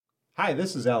Hi,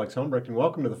 this is Alex Humbrecht, and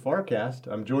welcome to the FARcast.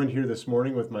 I'm joined here this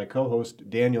morning with my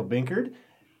co-host Daniel Binkard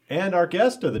and our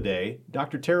guest of the day,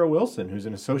 Dr. Tara Wilson, who's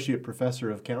an associate professor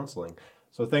of counseling.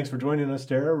 So thanks for joining us,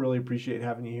 Tara. Really appreciate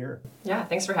having you here. Yeah,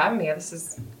 thanks for having me. This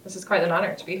is quite an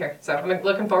honor to be here. So I'm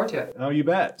looking forward to it. Oh, you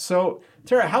bet. So,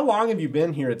 Tara, how long have you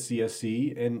been here at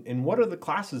CSC, and what are the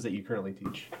classes that you currently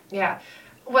teach? Yeah.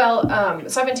 Well,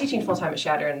 so I've been teaching full-time at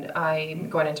Shatter, and I'm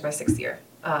going into my 6th year.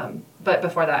 But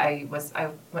before that, I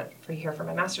went here for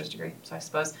my master's degree. So I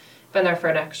suppose been there for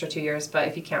an extra 2 years. But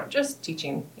if you count just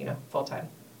teaching, full-time,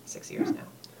 6 years now.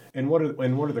 And what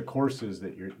are the courses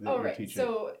that you're teaching?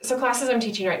 So classes I'm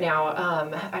teaching right now,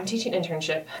 I'm teaching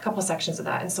internship, a couple sections of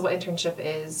that. And so what internship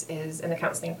is in the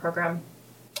counseling program.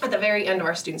 At the very end of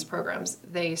our students' programs,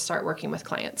 they start working with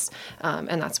clients,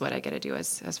 and that's what I get to do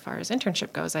as far as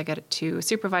internship goes. I get to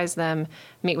supervise them,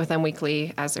 meet with them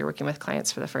weekly as they're working with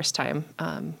clients for the first time,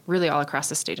 really all across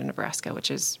the state of Nebraska,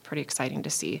 which is pretty exciting to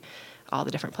see all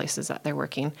the different places that they're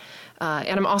working.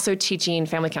 And I'm also teaching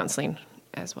family counseling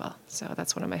as well, so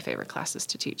that's one of my favorite classes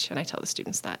to teach, and I tell the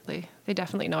students that. They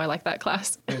definitely know I like that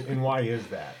class. And why is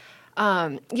that?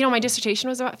 My dissertation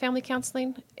was about family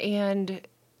counseling, and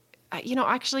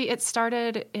actually it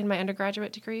started in my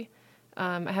undergraduate degree.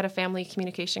 I had a family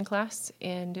communication class,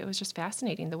 and it was just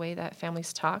fascinating the way that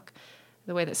families talk,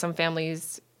 the way that some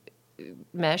families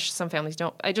mesh, some families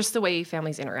don't. Just the way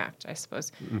families interact, I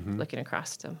suppose, looking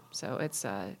across them. So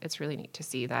it's really neat to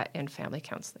see that in family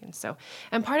counseling. So,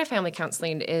 and part of family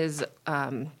counseling is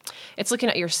it's looking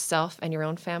at yourself and your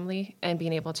own family and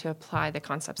being able to apply the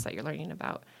concepts that you're learning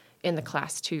about in the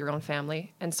class to your own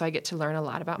family. And so I get to learn a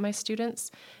lot about my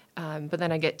students. But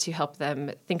then I get to help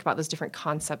them think about those different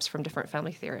concepts from different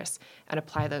family theorists and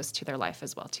apply those to their life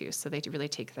as well, too. So they really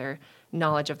take their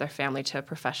knowledge of their family to a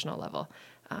professional level.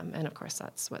 And, of course,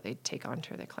 that's what they take on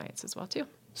to their clients as well, too.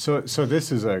 So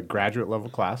this is a graduate level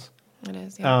class? It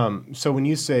is, yeah. So when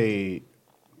you say,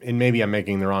 and maybe I'm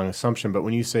making the wrong assumption, but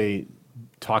when you say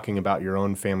talking about your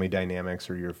own family dynamics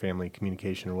or your family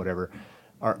communication or whatever,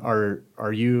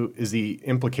 is the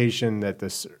implication that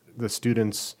the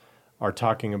students are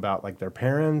talking about like their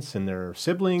parents and their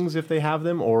siblings if they have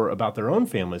them, or about their own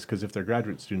families? Because if they're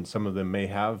graduate students, some of them may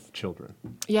have children.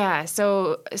 Yeah,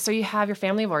 so you have your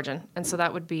family of origin, and so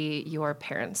that would be your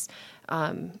parents.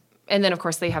 And then, of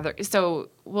course, they have so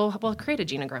we'll create a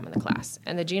genogram in the class,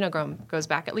 and the genogram goes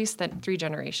back at least 3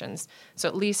 generations, so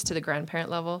at least to the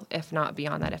grandparent level, if not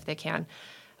beyond that if they can.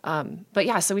 But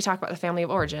yeah, so we talk about the family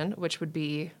of origin, which would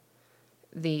be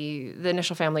the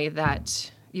initial family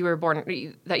that you were born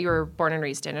and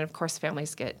raised in. And of course,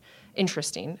 families get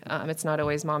interesting. It's not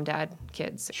always mom, dad,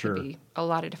 kids. It Sure. could be a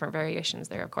lot of different variations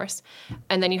there, of course.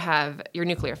 And then you have your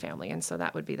nuclear family. And so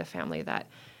that would be the family that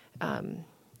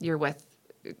you're with,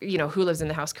 who lives in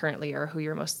the house currently or who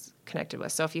you're most connected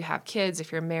with. So if you have kids,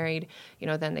 if you're married,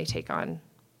 then they take on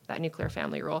that nuclear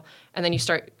family role. And then you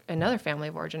start another family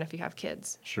of origin if you have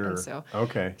kids. Sure. And so,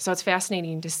 okay. So it's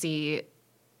fascinating to see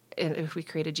if we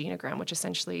create a genogram, which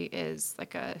essentially is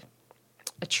like a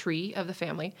tree of the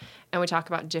family, and we talk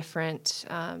about different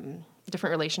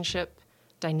relationship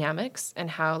dynamics and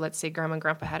how, let's say, grandma and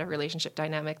grandpa had a relationship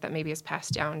dynamic that maybe is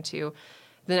passed down to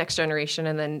the next generation,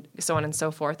 and then so on and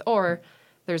so forth. Or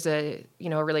there's a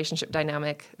relationship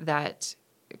dynamic that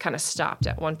kind of stopped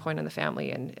at one point in the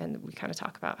family, and we kind of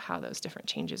talk about how those different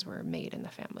changes were made in the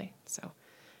family. So.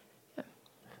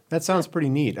 That sounds pretty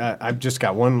neat. I've just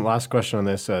got one last question on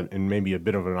this, and maybe a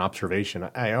bit of an observation.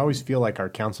 I always feel like our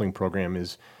counseling program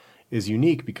is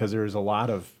unique because there's a lot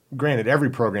of, granted, every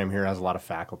program here has a lot of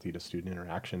faculty to student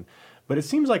interaction, but it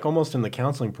seems like almost in the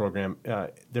counseling program,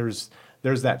 there's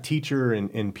that teacher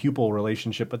and pupil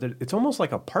relationship, but it's almost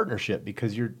like a partnership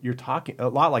because you're talking a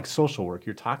lot like social work.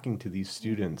 You're talking to these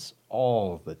students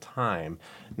all the time.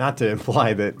 Not to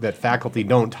imply that faculty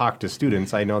don't talk to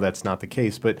students. I know that's not the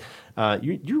case, but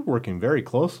you're working very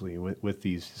closely with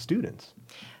these students.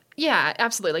 Yeah,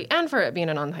 absolutely. And for it being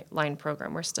an online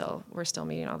program, we're still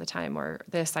meeting all the time. Or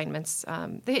the assignments,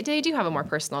 they do have a more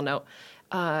personal note.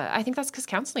 I think that's because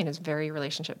counseling is very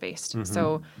relationship based. Mm-hmm.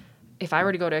 So if I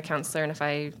were to go to a counselor and if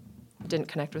I didn't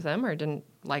connect with them or didn't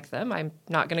like them, I'm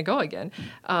not going to go again.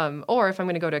 Or if I'm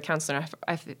going to go to a counselor,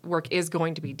 if work is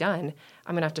going to be done,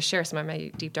 I'm going to have to share some of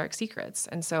my deep, dark secrets.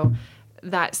 And so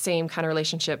that same kind of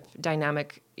relationship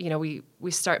dynamic, we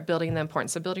start building the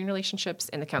importance of building relationships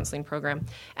in the counseling program.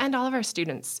 And all of our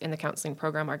students in the counseling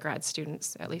program are grad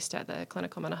students, at least at the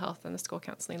clinical mental health and the school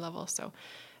counseling level. So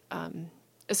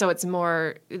it's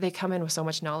more, they come in with so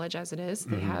much knowledge as it is.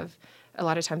 Mm-hmm. They have, a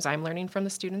lot of times I'm learning from the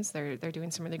students. They're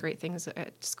doing some really great things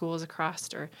at schools across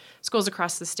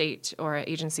the state or at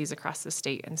agencies across the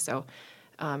state. And so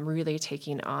really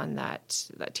taking on that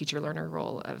teacher-learner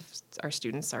role of our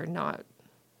students are not,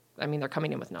 I mean, they're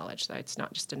coming in with knowledge. It's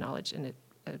not just a knowledge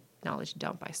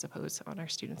dump, I suppose, on our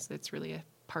students. It's really a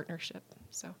partnership.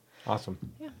 So awesome.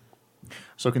 Yeah.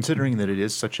 So considering that it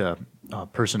is such a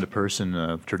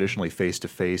person-to-person, traditionally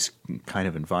face-to-face kind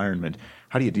of environment,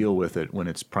 how do you deal with it when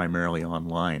it's primarily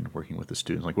online, working with the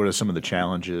students? Like, what are some of the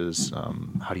challenges?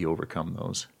 How do you overcome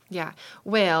those? Yeah.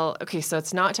 Well, okay, so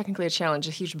it's not technically a challenge.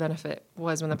 A huge benefit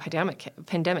was when the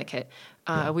pandemic hit,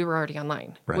 we were already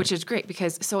online, Right. which is great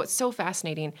because it's so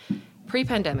fascinating.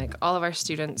 Pre-pandemic, all of our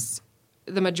students,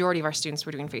 the majority of our students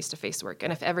were doing face-to-face work.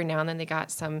 And if every now and then they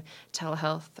got some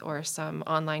telehealth or some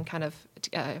online kind of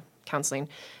counseling,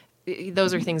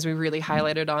 those are things we really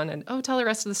highlighted on and, tell the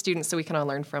rest of the students so we can all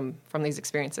learn from these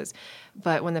experiences.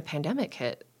 But when the pandemic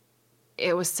hit,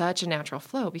 it was such a natural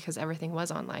flow because everything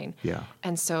was online. Yeah.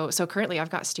 And so currently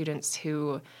I've got students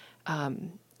who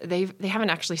they haven't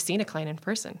actually seen a client in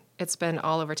person. It's been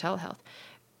all over telehealth.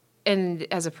 And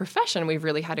as a profession, we've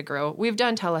really had to grow. We've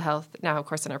done telehealth now, of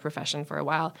course, in our profession for a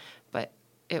while, but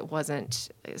it wasn't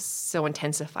so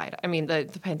intensified. I mean,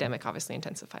 the pandemic obviously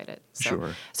intensified it.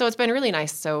 Sure. So it's been really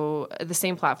nice. So the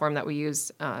same platform that we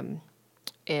use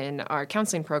in our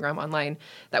counseling program online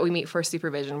that we meet for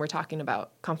supervision, we're talking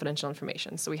about confidential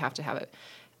information. So we have to have it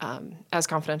as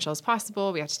confidential as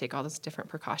possible. We have to take all those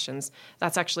different precautions.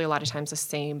 That's actually a lot of times the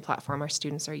same platform our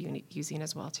students are using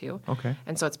as well, too. Okay.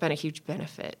 And so it's been a huge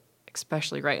benefit,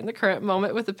 especially right in the current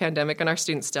moment with the pandemic, and our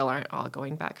students still aren't all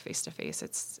going back face-to-face.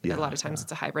 A lot of times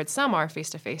it's a hybrid. Some are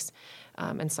face-to-face,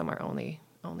 and some are only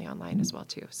online as well,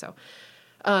 too. So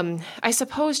I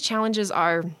suppose challenges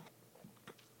are,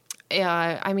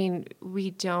 I mean,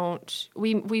 we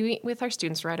meet with our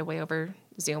students right away over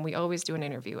Zoom. We always do an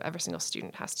interview. Every single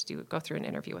student has to go through an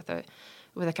interview with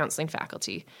a counseling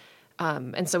faculty.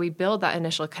 And so we build that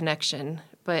initial connection,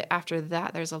 but after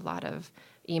that, there's a lot of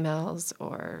emails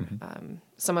or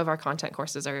some of our content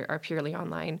courses are purely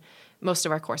online. A lot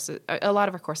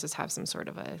of our courses have some sort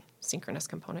of a synchronous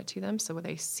component to them, so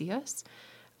they see us.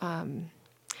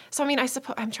 So, I mean, I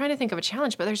suppose I'm trying to think of a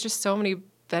challenge, but there's just so many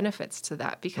benefits to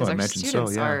that because our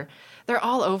students they're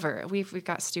all over. We've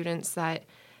got students that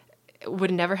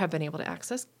would never have been able to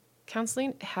access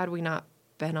counseling had we not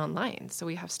been online. So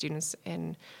we have students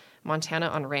in Montana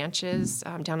on ranches,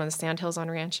 down on the Sandhills on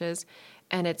ranches,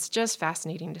 and it's just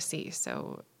fascinating to see.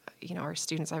 So, our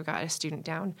students, I've got a student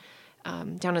down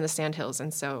in the Sandhills,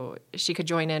 and so she could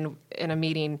join in a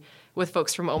meeting with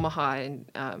folks from Omaha,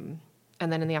 and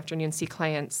then in the afternoon see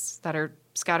clients that are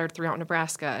scattered throughout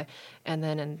Nebraska, and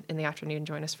then in the afternoon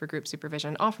join us for group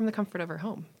supervision, all from the comfort of her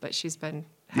home. But she's been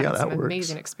having some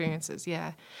amazing experiences.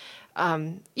 Yeah.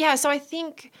 So I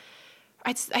think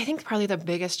probably the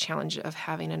biggest challenge of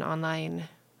having an online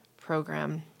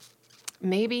program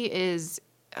maybe is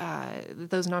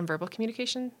those nonverbal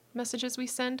communication messages we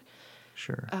send.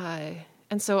 Sure.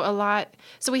 And so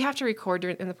so we have to record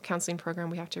in the counseling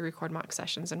program, we have to record mock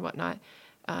sessions and whatnot.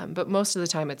 But most of the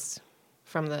time it's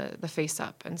from the face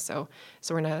up. And so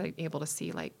we're not able to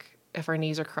see like if our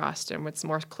knees are crossed and it's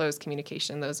more closed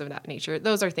communication, those of that nature.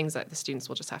 Those are things that the students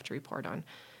will just have to report on.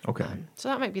 Okay. So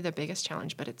that might be the biggest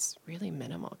challenge, but it's really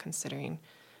minimal considering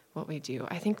what we do.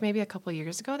 I think maybe a couple of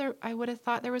years ago I would have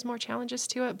thought there was more challenges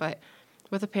to it, but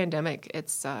with the pandemic,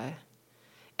 it's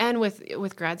and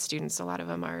with grad students, a lot of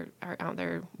them are out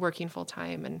there working full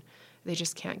time and they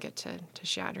just can't get to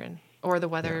Chadron, or the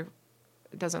weather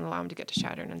doesn't allow them to get to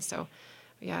Chadron. And so,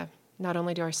 not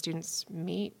only do our students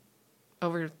meet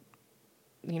over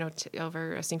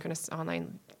over a synchronous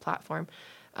online platform,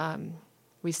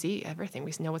 we see everything.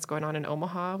 We know what's going on in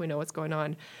Omaha. We know what's going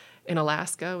on in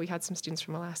Alaska. We had some students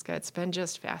from Alaska. It's been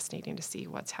just fascinating to see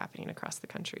what's happening across the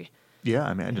country. Yeah,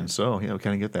 I imagine so. Kind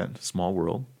of get that small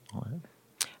world.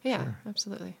 Yeah, sure.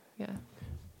 Absolutely. Yeah.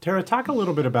 Tara, talk a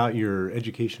little bit about your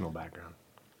educational background.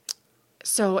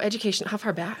 So education, how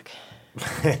far back?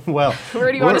 Well,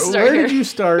 where do you want to start? Where did you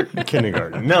start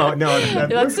kindergarten? No,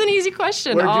 that's an easy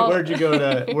question. Where'd you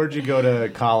go to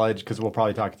college? Because we'll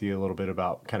probably talk to you a little bit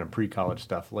about kind of pre-college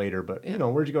stuff later. But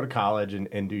where'd you go to college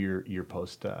and do your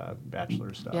post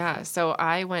bachelor stuff? Yeah, so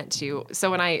I went to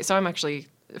I'm actually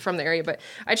from the area, but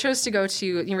I chose to go to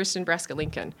University of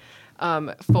Nebraska-Lincoln.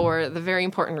 For the very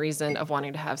important reason of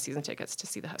wanting to have season tickets to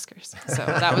see the Huskers. So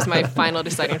that was my final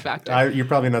deciding factor. You're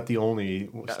probably not the only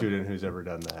student who's ever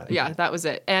done that. Yeah, that was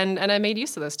it. And I made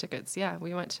use of those tickets. Yeah,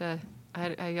 we went to,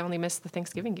 I only missed the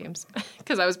Thanksgiving games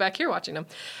because I was back here watching them.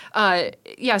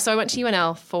 So I went to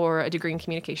UNL for a degree in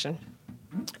communication.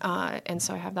 And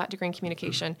so I have that degree in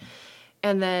communication.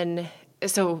 And then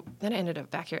I ended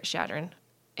up back here at Chadron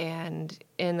and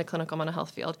in the clinical mental health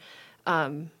field.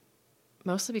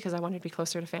 Mostly because I wanted to be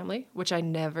closer to family, which I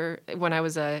never, when I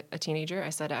was a teenager, I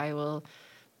said, I will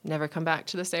never come back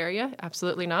to this area.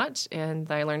 Absolutely not.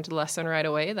 And I learned the lesson right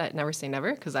away that never say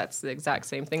never, because that's the exact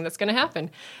same thing that's going to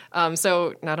happen.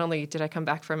 So not only did I come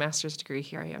back for a master's degree,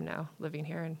 here I am now living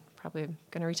here and probably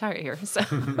going to retire here.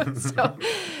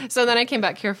 So then I came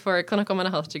back here for a clinical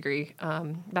mental health degree.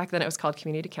 Back then it was called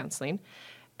community counseling.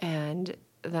 And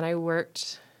then I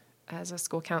worked as a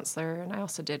school counselor, and I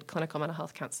also did clinical mental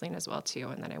health counseling as well too.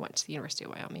 And then I went to the University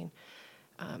of Wyoming.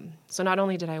 So not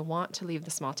only did I want to leave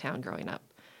the small town growing up,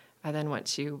 I then went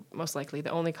to most likely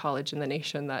the only college in the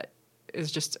nation that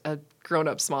is just a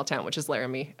grown-up small town, which is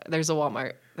Laramie. There's a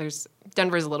Walmart.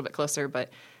 Denver's a little bit closer, but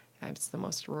it's the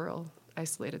most rural,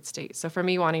 isolated state. So for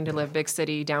me, wanting to live big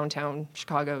city, downtown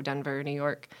Chicago, Denver, New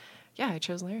York, I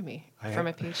chose Laramie for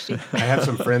my PhD. I have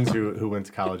some friends who went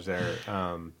to college there,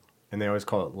 and they always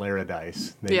call it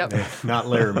Laradice. Not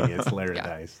Laramie, it's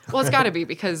Laradice. Yeah. Well, it's got to be,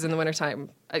 because in the wintertime,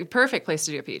 a perfect place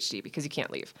to do a PhD because you can't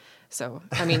leave. So,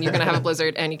 I mean, you're going to have a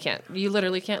blizzard and you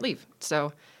literally can't leave.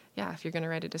 So, if you're going to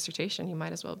write a dissertation, you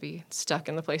might as well be stuck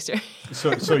in the place you're.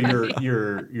 So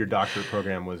your doctorate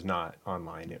program was not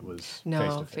online; it was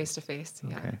face to face.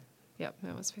 Yeah. Okay. Yep,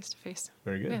 it was face to face.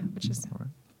 Very good. Yeah, which is. All right.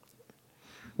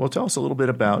 Well, tell us a little bit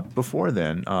about before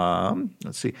then.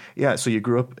 Let's see. Yeah, so you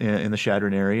grew up in the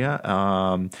Chadron area.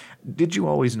 Did you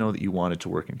always know that you wanted to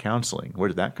work in counseling? Where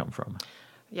did that come from?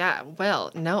 Yeah,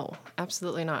 well, no,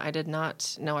 absolutely not. I did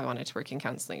not know I wanted to work in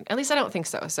counseling. At least I don't think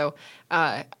so. So,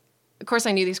 of course,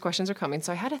 I knew these questions were coming,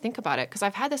 so I had to think about it, because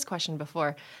I've had this question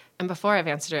before, and before I've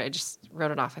answered it, I just wrote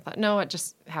it off. I thought, no, it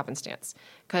just happenstance,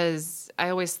 because I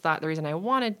always thought the reason I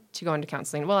wanted to go into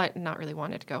counseling, well, I not really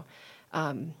wanted to go,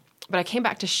 but I came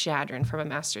back to Chadron for my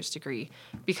master's degree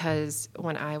because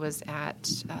when I was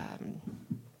at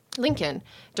Lincoln,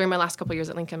 during my last couple of years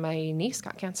at Lincoln, my niece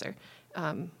got cancer.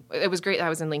 It was great that I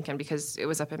was in Lincoln because it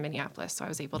was up in Minneapolis, so I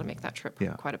was able to make that trip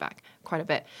quite a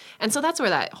bit. And so that's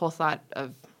where that whole thought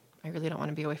of, I really don't want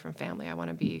to be away from family. I want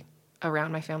to be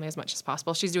around my family as much as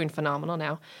possible. She's doing phenomenal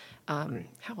now.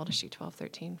 How old is she? 12,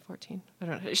 13, 14? I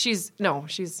don't know. She's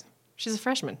a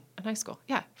freshman in high school.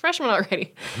 Yeah, freshman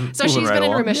already. So she's been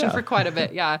in remission for quite a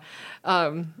bit. Yeah.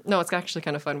 No, it's actually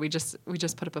kind of fun. We just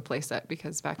put up a play set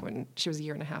because back when she was a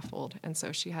year and a half old, and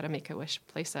so she had a Make-A-Wish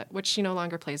play set, which she no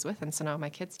longer plays with, and so now my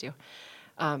kids do.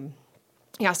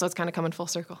 So it's kind of coming full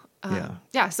circle.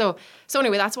 So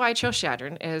anyway, that's why I chose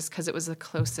Chadron, is because it was the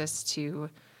closest to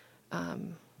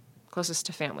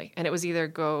family. And it was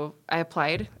either I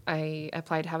applied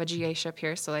to have a GA-ship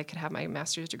here so I could have my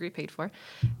master's degree paid for.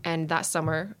 And that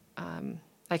summer,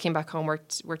 I came back home,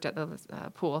 worked at the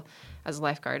pool as a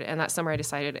lifeguard. And that summer I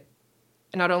decided,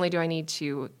 not only do I need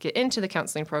to get into the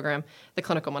counseling program, the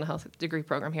clinical mental health degree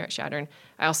program here at Chadron,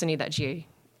 I also need that GA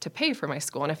to pay for my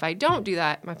school. And if I don't do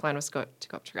that, my plan was to go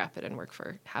up to Rapid and work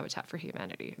for Habitat for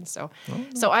Humanity. And so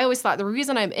I always thought the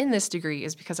reason I'm in this degree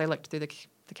is because I looked through the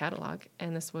catalog,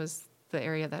 and this was the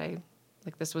area that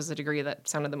this was the degree that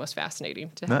sounded the most fascinating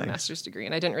to have a master's degree.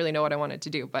 And I didn't really know what I wanted to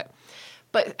do. But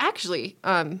actually,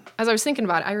 as I was thinking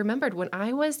about it, I remembered when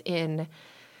I was in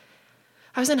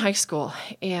high school,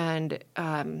 and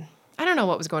I don't know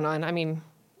what was going on. I mean,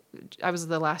 I was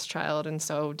the last child, and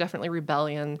so definitely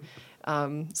rebellion.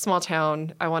 Small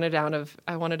town. I wanted out of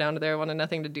there. I wanted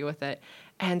nothing to do with it.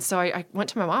 And so I went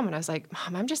to my mom and I was like,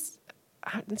 Mom,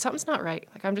 something's not right.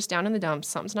 Like, I'm just down in the dumps.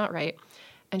 Something's not right.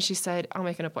 And she said, I'll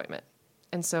make an appointment.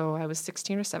 And so I was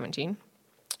 16 or 17.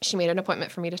 She made an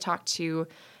appointment for me to talk to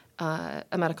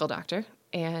a medical doctor.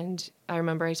 And I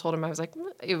remember I told him, I was like,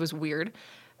 it was weird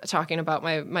talking about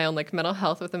my own mental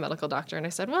health with a medical doctor. And I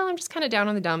said, well, I'm just kind of down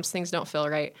in the dumps. Things don't feel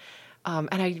right. And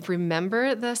I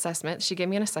remember the assessment. She gave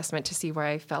me an assessment to see where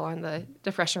I fell on the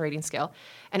depression rating scale.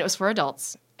 And it was for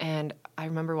adults. And I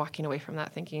remember walking away from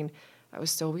that thinking, that was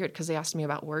so weird, because they asked me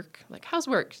about work. Like, how's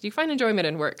work? Do you find enjoyment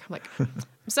in work? I'm like, I'm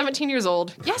 17 years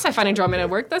old. Yes, I find enjoyment in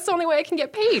work. That's the only way I can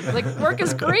get paid. Like, work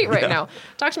is great right now.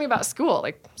 Talk to me about school.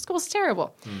 Like, school's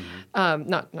terrible. Mm-hmm.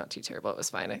 Not too terrible. It was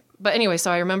fine. But anyway,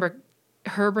 so I remember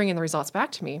her bringing the results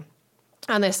back to me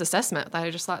on this assessment that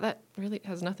I just thought, that really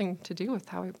has nothing to do with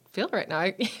how I feel right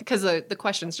now, because the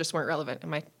questions just weren't relevant in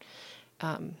my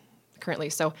currently.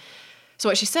 So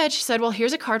what she said, well,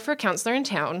 here's a card for a counselor in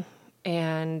town,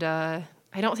 and I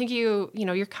don't think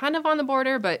you're kind of on the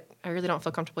border, but I really don't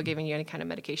feel comfortable giving you any kind of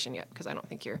medication yet, because I don't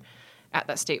think you're at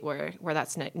that state where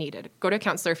that's needed. Go to a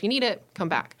counselor if you need it. Come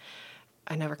back.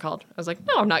 I never called. I was like,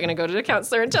 no, I'm not going to go to the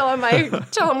counselor and tell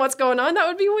him what's going on. That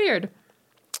would be weird.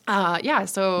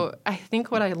 So I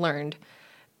think what I learned,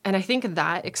 and I think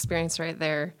that experience right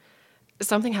there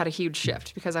something had a huge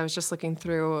shift because I was just looking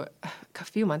through, a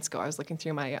few months ago, I was looking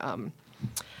through my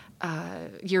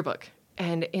yearbook.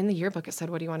 And in the yearbook, it said,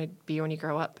 what do you want to be when you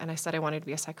grow up? And I said I wanted to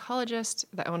be a psychologist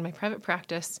that owned my private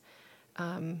practice.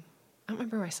 I don't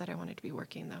remember where I said I wanted to be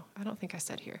working, though. I don't think I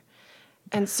said here.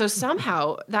 And so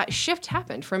somehow that shift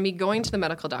happened from me going to the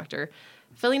medical doctor,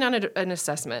 filling out an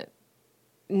assessment,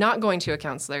 not going to a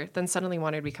counselor, then suddenly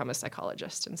wanted to become a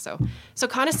psychologist. And so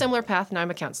kind of similar path. Now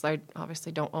I'm a counselor. I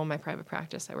obviously don't own my private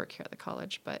practice. I work here at the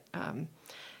college. But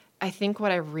I think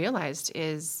what I realized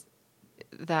is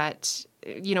that,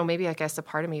 maybe I guess a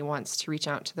part of me wants to reach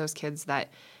out to those kids that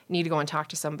need to go and talk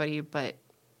to somebody. But,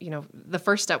 the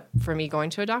first step for me going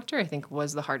to a doctor, I think,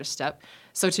 was the hardest step.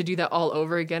 So to do that all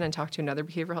over again and talk to another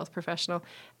behavioral health professional.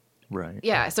 Right.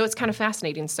 Yeah. So it's kind of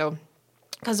fascinating. So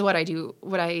because my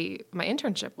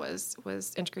internship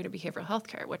was integrated behavioral health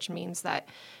care, which means that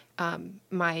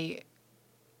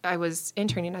I was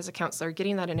interning as a counselor,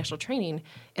 getting that initial training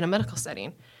in a medical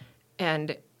setting.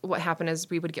 And what happened is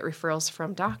we would get referrals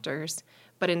from doctors,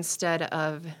 but instead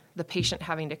of the patient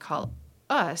having to call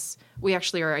us, we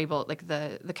actually are able, like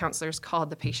the counselors called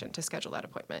the patient to schedule that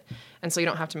appointment. And so you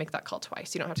don't have to make that call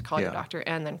twice. You don't have to call your doctor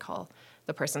and then call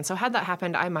the person. So had that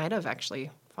happened, I might have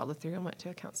actually followed through and went to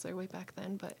a counselor way back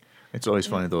then. But it's always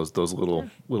funny, those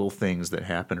little things that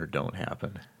happen or don't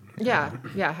happen. Yeah.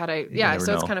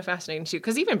 So it's kind of fascinating too,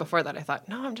 because even before that, I thought,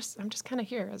 no, I'm just kind of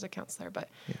here as a counselor. But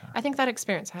I think that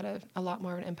experience had a lot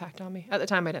more of an impact on me. At the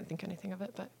time, I didn't think anything of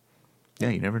it, but yeah,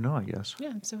 you never know, I guess.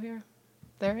 Yeah, so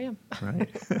there I am. Right.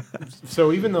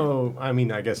 So even though,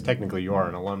 I guess technically you are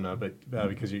an alumna, but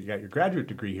because you got your graduate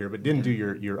degree here, but didn't do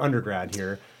your undergrad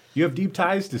here, you have deep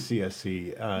ties to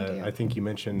CSC. I think you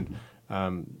mentioned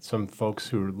some folks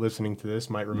who are listening to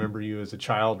this might remember you as a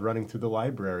child running through the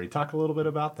library. Talk a little bit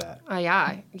about that.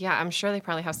 Yeah. I'm sure they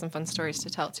probably have some fun stories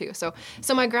to tell too. So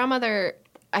my grandmother,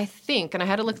 I think, and I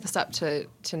had to look this up to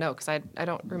know because I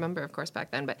don't remember, of course,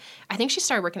 back then, but I think she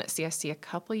started working at CSC a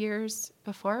couple years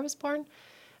before I was born.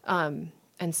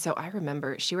 And so I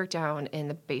remember she worked down in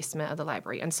the basement of the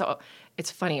library. And so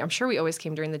it's funny. I'm sure we always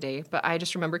came during the day, but I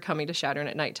just remember coming to Chadron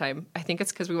at nighttime. I think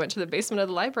it's because we went to the basement of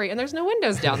the library and there's no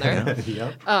windows down there.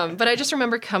 Yep. But I just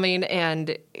remember coming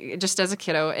and just as a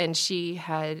kiddo, and she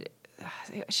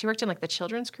worked in like the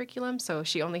children's curriculum. So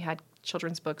she only had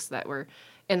children's books that were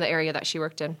in the area that she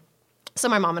worked in. So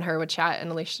my mom and her would chat, and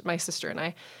Alicia, my sister and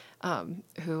I,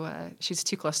 she's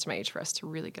too close to my age for us to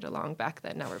really get along back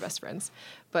then. Now we're best friends.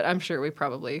 But I'm sure we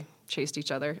probably chased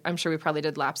each other. I'm sure we probably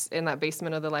did laps in that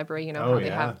basement of the library. They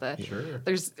have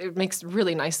it makes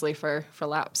really nicely for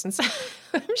laps. And so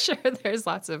I'm sure there's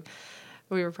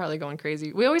we were probably going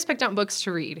crazy. We always picked out books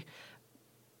to read,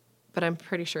 but I'm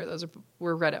pretty sure those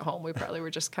were read at home. We probably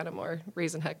were just kind of more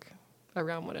raising heck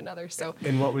around one another. So.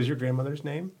 And what was your grandmother's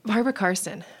name? Barbara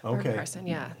Carson. Okay. Barbara Carson,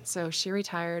 yeah. So she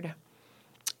retired.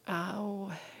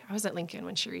 I was at Lincoln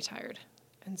when she retired.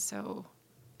 And so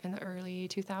in the early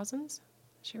 2000s,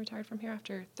 she retired from here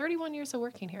after 31 years of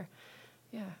working here.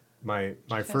 Yeah. My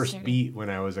first beat when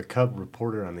I was a Cub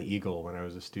reporter on the Eagle when I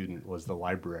was a student was the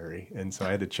library. And so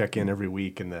I had to check in every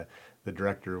week, and the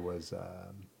director was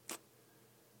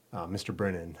Mr.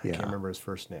 Brennan. I can't remember his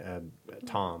first name.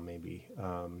 Tom, maybe.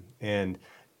 And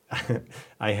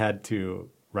I had to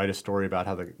write a story about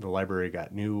how the library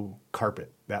got new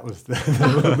carpet. That was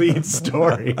the lead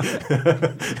story.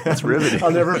 That's riveting.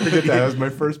 I'll never forget that. It was my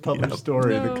first published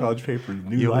story in the college paper.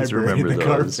 New library, the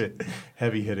carpet.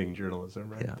 Heavy-hitting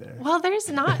journalism there. Well, there's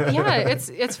not. Yeah,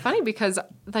 it's funny because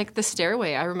like the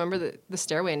stairway. I remember the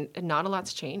stairway, and not a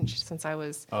lot's changed since I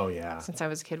was. Oh yeah. Since I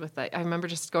was a kid with that, I remember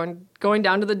just going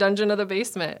down to the dungeon of the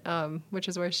basement, which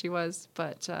is where she was.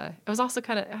 But it was also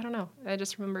kind of, I don't know. I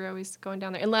just remember always going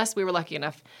down there, unless we were lucky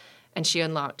enough. And she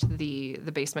unlocked the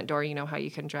basement door. You know how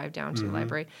you can drive down to the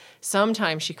library.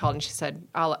 Sometimes she called and she said,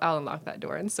 I'll unlock that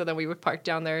door. And so then we would park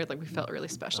down there. Like we felt really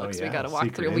special because we got to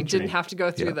walk through. Entry. We didn't have to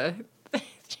go through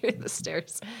through the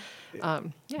stairs.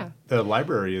 The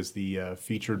library is the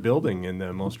featured building in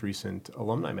the most recent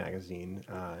alumni magazine.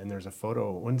 And there's a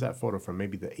photo. When's that photo from?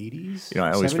 Maybe the 80s?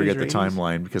 I always forget the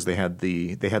timeline because they had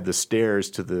the stairs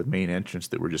to the main entrance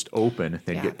that were just open.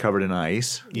 They'd get covered in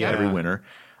ice every winter.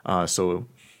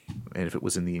 And if it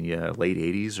was in the late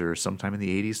 80s or sometime in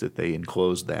the 80s that they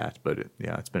enclosed that. But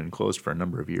it's been enclosed for a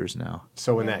number of years now.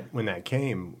 So when that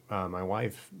came, my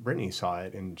wife, Brittany, saw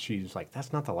it, and she was like,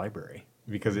 that's not the library.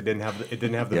 Because it didn't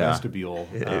have the vestibule.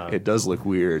 It does look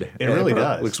weird. It really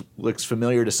does. Looks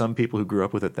familiar to some people who grew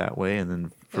up with it that way, and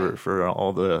then for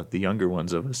all the younger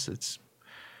ones of us, it's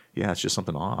just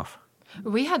something off.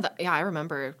 We had I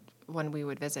remember when we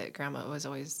would visit Grandma, it was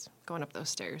always going up those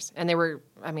stairs. And they were,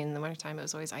 I mean, in the wintertime, it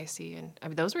was always icy. And I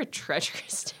mean, those were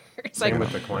treacherous stairs. Same Like,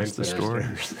 with the Klein the Center story.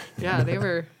 stairs. yeah, they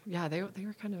were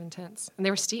kind of intense. And they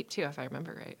were steep, too, if I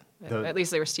remember right. At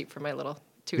least they were steep for my little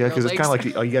Yeah, two-year-old because it's kind of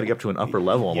legs. like you got to get up to an upper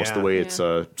level almost the Yeah. way it's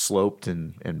sloped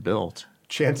and built.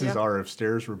 Chances Yep. are, if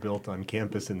stairs were built on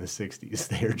campus in the 60s,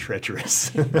 they are treacherous.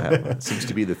 That seems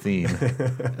to be the theme.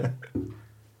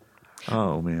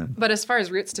 Oh, man. But as far as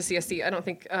roots to CSC, I don't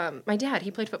think my dad,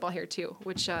 he played football here too,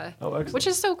 excellent. which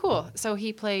is so cool. So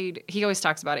he always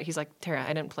talks about it. He's like, Tara,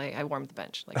 I didn't play. I warmed the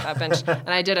bench, like that bench, and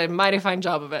I did a mighty fine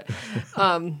job of it.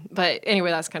 But anyway,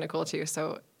 that's kind of cool too.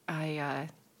 So I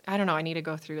don't know. I need to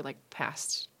go through like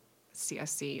past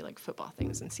CSC like football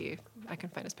things and see if I can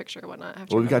find his picture or whatnot. I have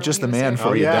to Well, we've got remember just the when he was man here.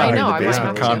 for you yeah. down I know, in I the might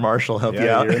basement. have Con to. Marshall help you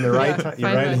Yeah, out. you're in the right.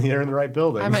 Yeah, You're in the right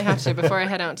building. I might have to before I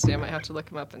head out today. I might have to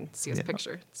look him up and see his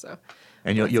picture. So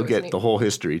And you'll That's always get neat. the whole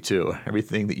history too,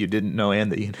 everything that you didn't know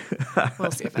and that you.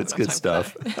 we'll see if I have It's enough good time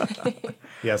stuff. for that.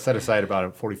 Yeah, set aside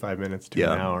about 45 minutes to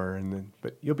Yeah. an hour,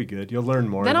 but you'll be good. You'll learn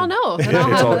more. Then I'll than- know. Then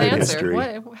I'll It's have all the good answer.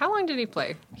 history. How long did he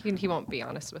play? He won't be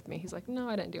honest with me. He's like, no,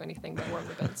 I didn't do anything but warm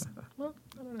the bench. Well,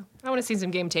 I don't know. I want to see some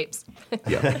game tapes.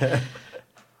 Yeah.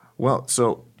 Well,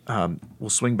 so we'll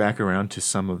swing back around to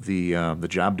some of the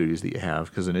job duties that you have,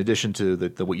 because in addition to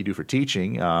what you do for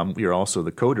teaching, you're also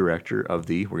the co-director of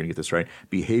the, we're going to get this right,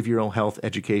 Behavioral Health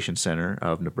Education Center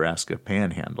of Nebraska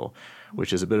Panhandle,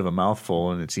 which is a bit of a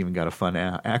mouthful, and it's even got a fun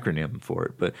acronym for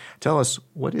it. But tell us,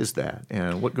 what is that,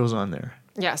 and what goes on there?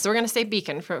 Yeah, so we're going to say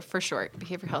Beacon for short,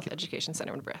 Behavioral Health Education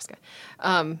Center of Nebraska.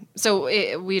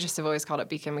 We just have always called it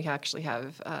Beacon. We actually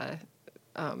have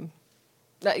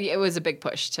it was a big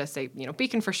push to say,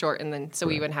 Beacon for short, and then so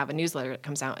we would have a newsletter that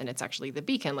comes out, and it's actually the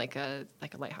Beacon, like a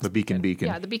lighthouse. The Beacon.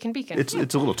 Yeah, the Beacon. It's a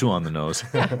little too on the nose.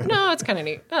 No, it's kind of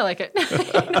neat. I like it.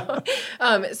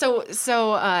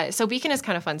 So Beacon is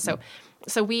kind of fun.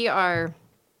 So we are.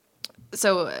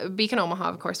 So Beacon Omaha,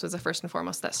 of course, was the first and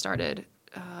foremost that started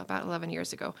about 11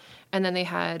 years ago, and then they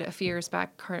had a few years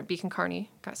back. Beacon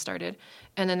Kearney got started,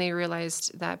 and then they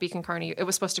realized that Beacon Kearney, it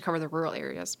was supposed to cover the rural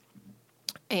areas,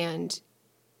 and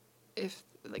if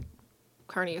like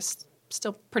Kearney is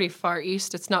still pretty far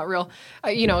east, it's not real. Oh,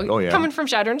 yeah. Coming from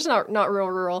Chadron, it's not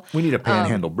rural. We need a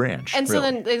Panhandle branch. And so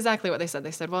really. then exactly what they said.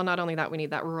 They said, well, not only that, we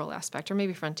need that rural aspect, or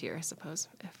maybe frontier, I suppose,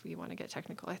 if we want to get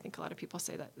technical. I think a lot of people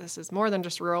say that this is more than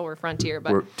just rural or frontier,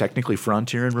 but We're technically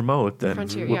frontier and remote. Then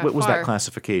Frontier, what, yeah, what was that far.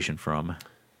 classification from?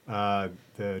 The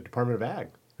Department of Ag.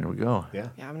 There we go. Yeah,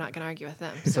 yeah, I'm not going to argue with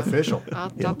them. it's official.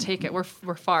 I'll take it. We're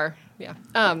far. Yeah.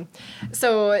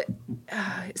 So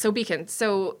Beacon.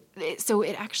 So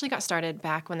it actually got started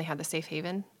back when they had the Safe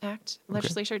Haven Act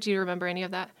legislature. Do you remember any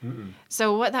of that? Mm-mm.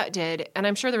 So what that did, and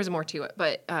I'm sure there was more to it,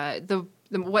 but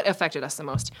what affected us the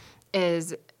most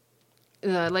is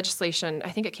the legislation.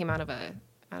 I think it came out of a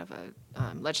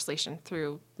legislation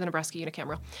through the Nebraska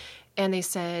unicameral, and they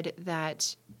said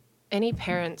that any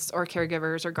parents or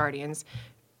caregivers or guardians,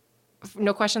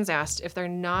 no questions asked, if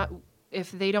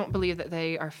they don't believe that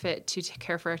they are fit to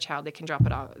care for a child, they can drop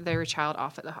their child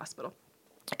off at the hospital,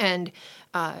 and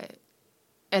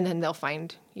then they'll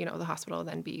find, the hospital will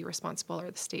then be responsible,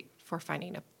 or the state, for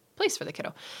finding a place for the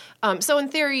kiddo. So in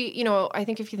theory, I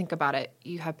think if you think about it,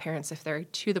 you have parents, if they're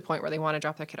to the point where they want to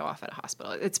drop their kiddo off at a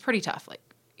hospital, it's pretty tough. Like,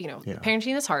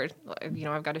 parenting is hard.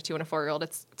 I've got a 2 and a 4-year-old.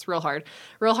 It's real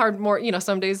hard more,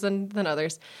 some days than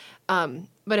others.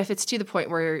 But if it's to the point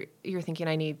where you're thinking,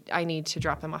 I need to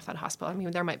drop them off at a hospital, I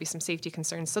mean, there might be some safety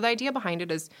concerns. So the idea behind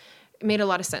it made a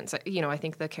lot of sense. I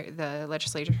think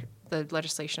the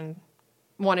legislation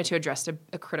wanted to address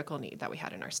a critical need that we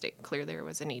had in our state. Clearly, there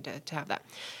was a need to have that.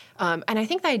 And I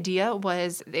think the idea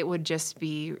was it would just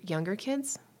be younger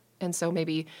kids. And so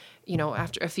maybe,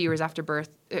 after a few years after birth,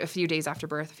 a few days after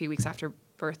birth, a few weeks after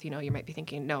birth, you might be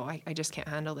thinking, no, I just can't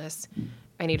handle this.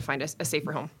 I need to find a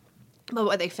safer home. But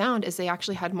what they found is they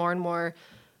actually had more and more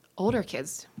older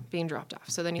kids being dropped off.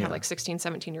 So then you have like 16,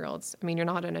 17-year-olds. I mean, you're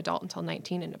not an adult until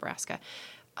 19 in Nebraska.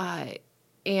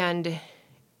 And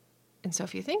so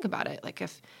if you think about it, like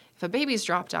if a baby's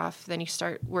dropped off, then you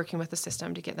start working with the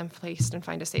system to get them placed and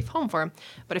find a safe home for them.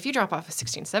 But if you drop off a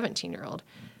 16, 17-year-old,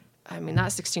 I mean,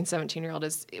 that 16, 17-year-old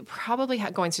is probably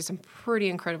going through some pretty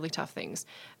incredibly tough things.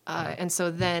 And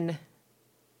so then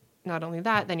not only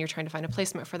that, then you're trying to find a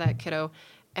placement for that kiddo.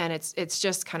 And it's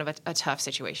just kind of a tough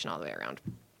situation all the way around.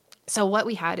 So what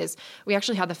we had is we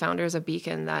actually had the founders of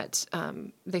Beacon that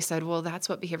they said, well, that's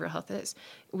what behavioral health is.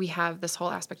 We have this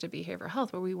whole aspect of behavioral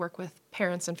health where we work with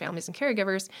parents and families and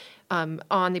caregivers on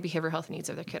the behavioral health needs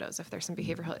of their kiddos. If there's some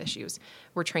behavioral health issues,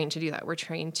 we're trained to do that. We're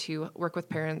trained to work with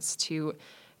parents to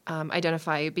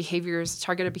identify behaviors,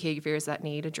 targeted behaviors that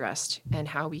need addressed, and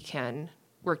how we can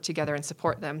work together and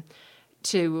support them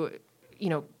to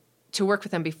work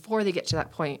with them before they get to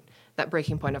that point, that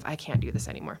breaking point of I can't do this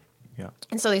anymore. Yeah.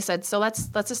 And so they said, so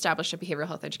let's establish a behavioral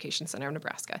health education center in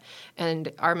Nebraska.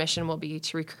 And our mission will be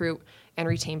to recruit and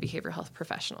retain behavioral health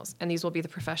professionals. And these will be the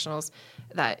professionals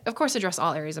that, of course, address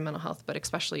all areas of mental health, but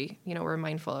especially, we're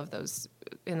mindful of those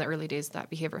in the early days,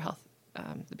 that behavioral health,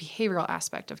 the behavioral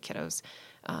aspect of kiddos,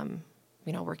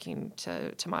 working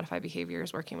to modify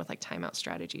behaviors, working with like timeout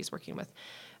strategies, working with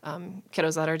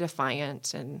kiddos that are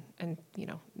defiant and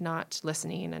not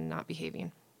listening and not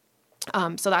behaving.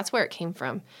 So that's where it came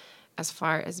from as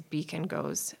far as Beacon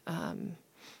goes.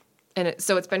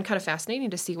 So it's been kind of fascinating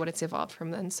to see what it's evolved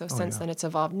from then. So since then it's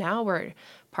evolved. Now we're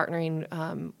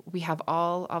partnering. We have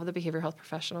all of the behavioral health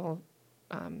professional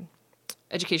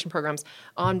education programs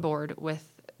on board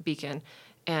with Beacon,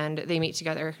 and they meet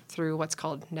together through what's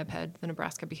called NEBHEAD, the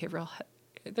Nebraska Behavioral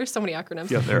There's so many acronyms.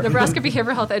 Yeah, Nebraska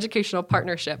Behavioral Health Educational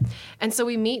Partnership. And so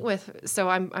we meet with, so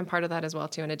I'm part of that as well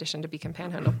too, in addition to Beacon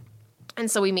Panhandle. And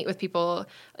so we meet with people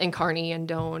in Kearney and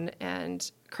Doane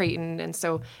and Creighton. And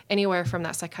so anywhere from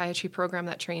that psychiatry program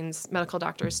that trains medical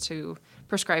doctors to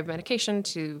prescribe medication,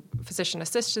 to physician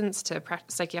assistants, to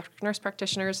psychiatric nurse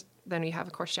practitioners. Then we have,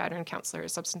 of course, shattering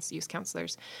counselors, substance use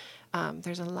counselors.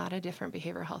 There's a lot of different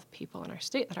behavioral health people in our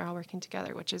state that are all working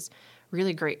together, which is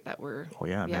really great that we're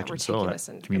we're taking this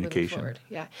and moving forward.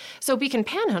 Yeah. So Beacon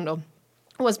Panhandle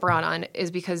was brought on is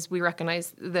because we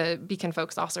recognize, the Beacon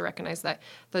folks also recognize that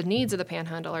the needs of the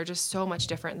Panhandle are just so much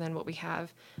different than what we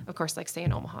have, of course, like say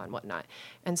in Omaha and whatnot.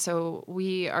 And so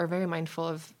we are very mindful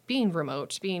of being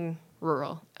remote, being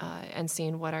rural, and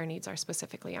seeing what our needs are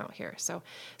specifically out here. So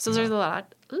there's a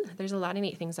lot of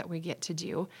neat things that we get to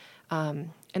do.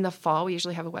 In the fall, we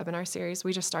usually have a webinar series.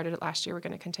 We just started it last year. We're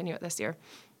going to continue it this year.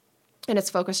 And it's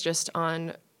focused just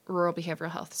on rural behavioral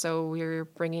health. So we're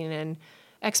bringing in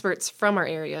experts from our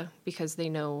area because they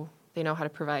know how to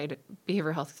provide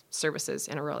behavioral health services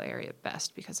in a rural area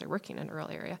best because they're working in a rural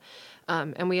area.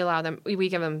 And we allow them, we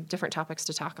give them different topics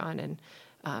to talk on and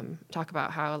talk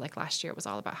about how, like last year, it was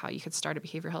all about how you could start a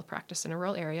behavioral health practice in a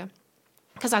rural area.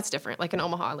 Because that's different. Like in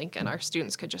Omaha, Lincoln, our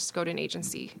students could just go to an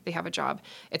agency. They have a job.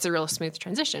 It's a real smooth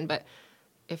transition. But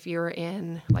if you're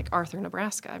in like Arthur,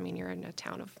 Nebraska, I mean, you're in a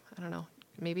town of, I don't know,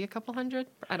 maybe a couple hundred.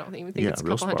 I don't even think it's a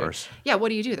couple hundred. Yeah, what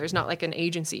do you do? There's not like an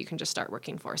agency you can just start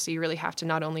working for. So you really have to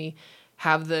not only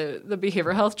have the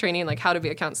behavioral health training, like how to be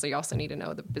a counselor, you also need to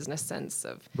know the business sense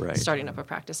of starting up a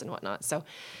practice and whatnot. So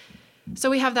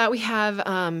we have that.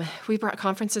 We brought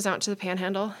conferences out to the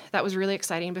Panhandle. That was really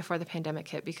exciting before the pandemic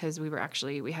hit because we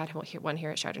had one here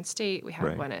at Chadron State. We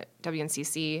had one at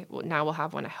WNCC. Now we'll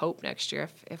have one at Hope next year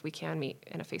if we can meet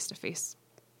in a face-to-face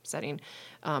setting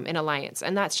in Alliance.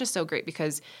 And that's just so great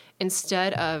because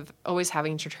instead of always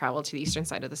having to travel to the eastern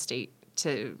side of the state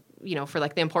to, for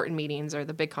like the important meetings or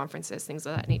the big conferences, things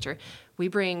of that nature, we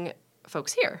bring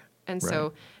folks here. And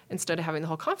so instead of having the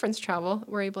whole conference travel,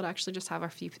 we're able to actually just have our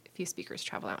few speakers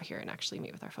travel out here and actually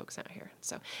meet with our folks out here.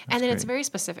 So, and then it's very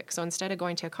specific. So instead of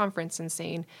going to a conference and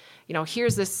saying,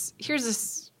 here's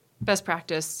this best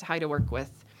practice, how to work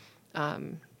with,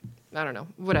 I don't know,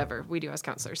 whatever we do as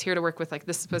counselors, here to work with like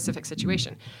this specific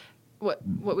situation. What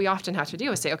we often have to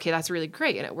do is say, okay, that's really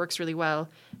great and it works really well,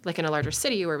 like in a larger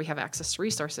city where we have access to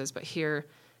resources, but here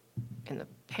in the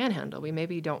Panhandle,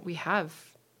 we have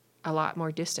a lot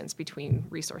more distance between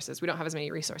resources. We don't have as many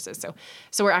resources.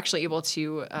 So we're actually able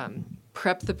to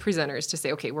prep the presenters to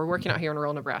say, okay, we're working out here in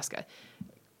rural Nebraska.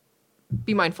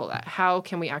 Be mindful of that. How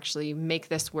can we actually make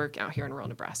this work out here in rural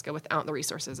Nebraska without the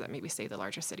resources that maybe, say, the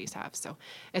larger cities have? So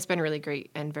it's been really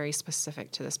great and very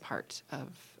specific to this part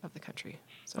of the country.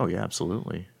 So, oh, yeah,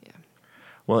 absolutely. Yeah.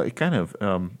 Well, it kind of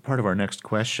part of our next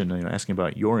question, asking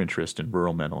about your interest in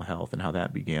rural mental health and how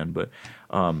that began, but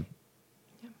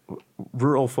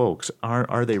rural folks,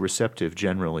 are they receptive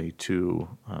generally to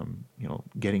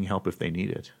getting help if they need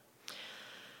it?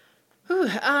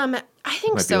 I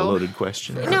think Might so. Be a loaded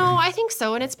question. No, I think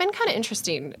so, and it's been kind of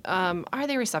interesting. Are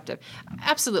they receptive?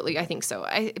 Absolutely, I think so.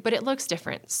 But it looks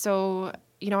different. So,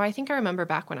 I think I remember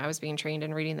back when I was being trained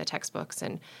and reading the textbooks,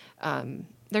 and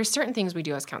there's certain things we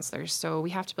do as counselors. So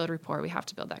we have to build rapport. We have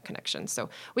to build that connection. So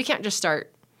we can't just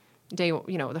start we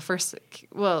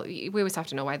always have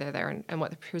to know why they're there and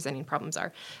what the presenting problems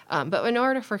are. But in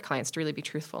order for clients to really be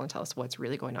truthful and tell us what's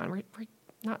really going on, we're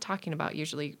not talking about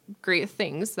usually great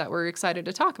things that we're excited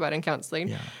to talk about in counseling.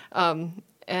 Yeah.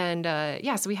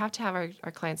 So we have to have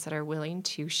our clients that are willing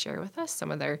to share with us some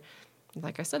of their,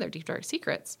 like I said, their deep, dark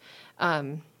secrets.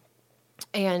 And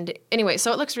anyway,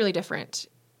 so it looks really different.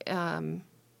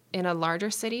 in a larger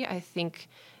city, I think,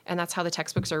 and that's how the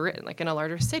textbooks are written. Like in a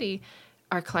larger city,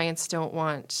 our clients don't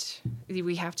want,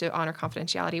 we have to honor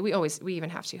confidentiality. We even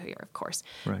have to here, of course,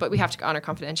 Right. but we have to honor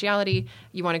confidentiality.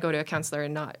 You want to go to a counselor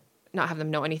and not have them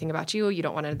know anything about you. You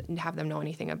don't want to have them know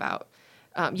anything about,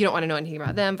 you don't want to know anything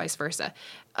about them, vice versa.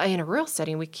 In a rural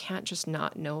setting, we can't just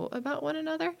not know about one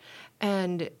another.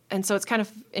 And so it's kind of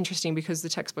interesting because the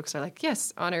textbooks are like,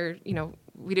 yes, honor,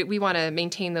 we want to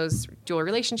maintain those dual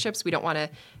relationships. We don't want to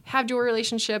have dual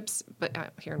relationships.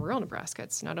 But here in rural Nebraska,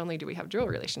 it's not only do we have dual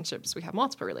relationships, we have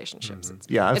multiple relationships.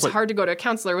 Yeah, It's hard to go to a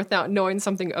counselor without knowing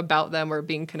something about them or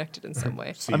being connected in some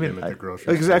way. See them at the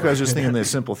grocery exactly. store. I was just thinking the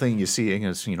simple thing you see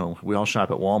is, we all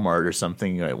shop at Walmart or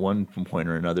something at one point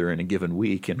or another in a given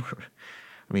week, and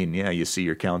I mean, yeah, you see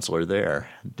your counselor there,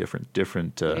 different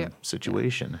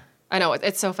situation. I know,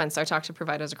 it's so fun. So I talked to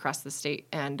providers across the state,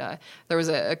 and there was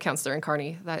a counselor in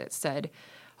Kearney that said,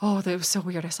 oh, that was so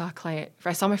weird. I saw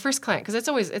my first client, because it's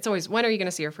always, when are you going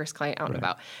to see your first client out and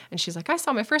about? And she's like, I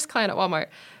saw my first client at Walmart.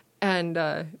 And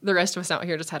the rest of us out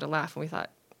here just had to laugh, and we thought,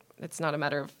 it's not a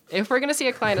matter of if we're going to see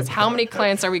a client, it's how many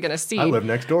clients are we going to see? I live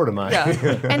next door to mine.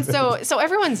 Yeah. And so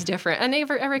everyone's different, and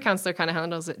every counselor kind of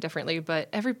handles it differently, but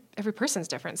every person's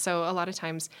different. So a lot of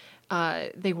times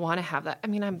they want to have that. I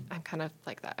mean, I'm kind of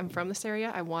like that. I'm from this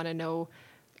area. I want to know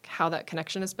how that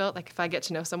connection is built. Like if I get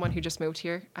to know someone who just moved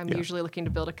here, I'm usually looking to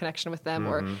build a connection with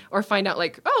them or find out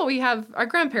like, oh, we have our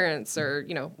grandparents or,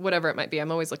 whatever it might be.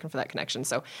 I'm always looking for that connection.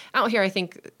 So out here, I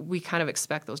think we kind of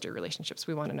expect those dual relationships.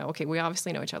 We want to know, okay, we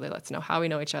obviously know each other. Let's know how we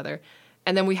know each other.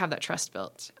 And then we have that trust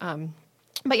built.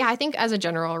 But yeah, I think as a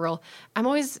general rule,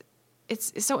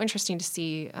 it's so interesting to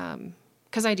see,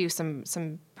 because I do some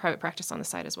private practice on the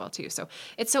side as well too. So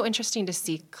it's so interesting to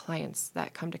see clients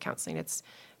that come to counseling. It's,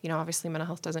 obviously mental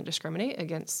health doesn't discriminate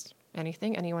against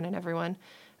anything. Anyone and everyone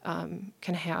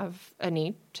can have a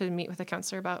need to meet with a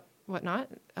counselor about whatnot.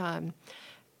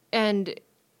 And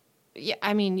yeah,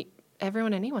 I mean,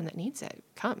 anyone that needs it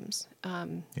comes.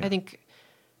 I think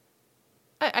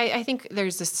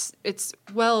there's this, it's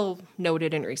well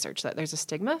noted in research that there's a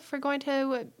stigma for going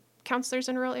to counselors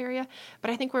in a rural area,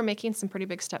 but I think we're making some pretty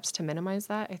big steps to minimize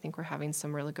that. I think we're having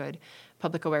some really good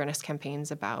public awareness campaigns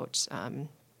about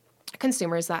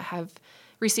consumers that have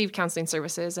received counseling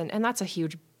services, and that's a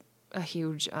huge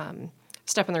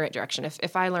step in the right direction.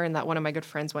 If I learn that one of my good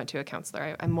friends went to a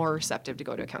counselor, I'm more receptive to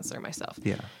go to a counselor myself.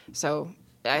 Yeah. So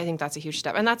I think that's a huge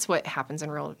step, and that's what happens in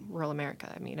rural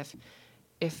America. I mean,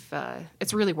 if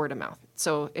it's really word of mouth.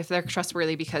 So if they're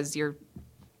trustworthy because your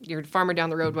farmer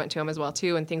down the road went to them as well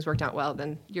too, and things worked out well,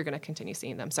 then you're going to continue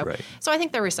seeing them. So, So I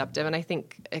think they're receptive, and I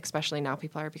think especially now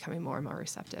people are becoming more and more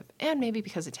receptive. And maybe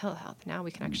because of telehealth, now we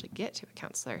can actually get to a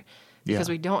counselor because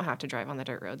we don't have to drive on the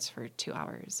dirt roads for 2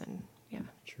 hours. And yeah,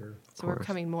 Sure. So we're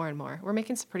becoming more and more. We're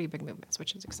making some pretty big movements,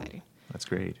 which is exciting. That's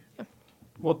great. Yeah.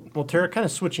 Well, Tara, kind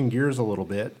of switching gears a little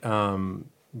bit,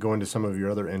 going to some of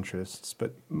your other interests,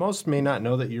 but most may not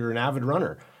know that you're an avid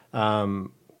runner.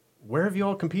 Where have you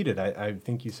all competed? I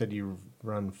think you said you've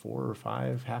run 4 or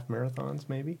 5 half marathons,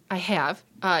 maybe? I have,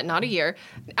 not a year.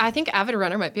 I think avid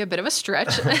runner might be a bit of a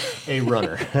stretch. A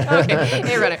runner.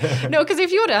 Okay, a runner. No, because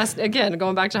if you would have asked, again,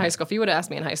 going back to high school, if you would have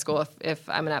asked me in high school if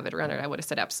I'm an avid runner, I would have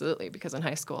said absolutely, because in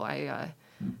high school,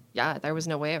 there was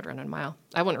no way I would run a mile.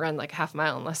 I wouldn't run like a half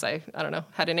mile unless I don't know,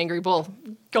 had an angry bull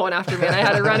going after me and I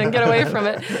had to run and get away from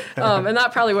it. And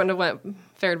that probably wouldn't have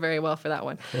fared very well for that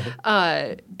one.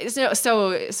 So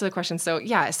the question, so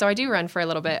I do run for a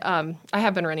little bit. I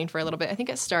have been running for a little bit. I think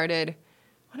it started,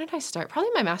 when did I start?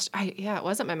 Probably my it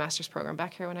wasn't my master's program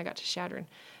back here when I got to Chadron.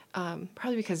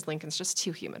 Probably because Lincoln's just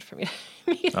too humid for me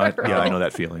to run. Yeah, I know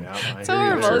that feeling. Yeah, it's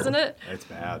horrible, isn't it? It's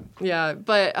bad. Yeah,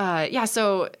 but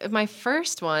so my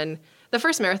first one, the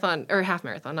first marathon, or half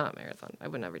marathon, not marathon. I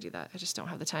would never do that. I just don't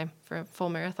have the time for a full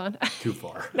marathon. Too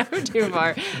far. No, too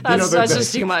far. That's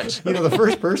just too much. The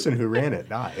first person who ran it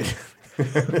died.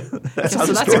 That's how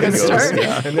the that's story a good goes. start.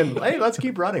 Yeah. And then, hey, let's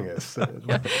keep running this.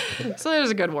 Yeah. So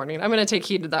there's a good warning. I'm going to take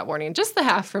heed to that warning. Just the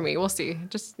half for me. We'll see. I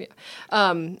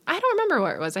don't remember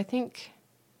where it was. I can't.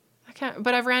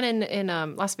 But I've ran in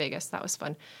Las Vegas. That was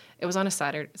fun. It was on a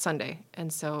Sunday,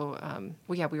 and so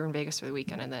we were in Vegas for the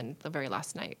weekend, and then the very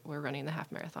last night we're running the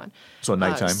half marathon. So at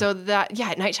nighttime.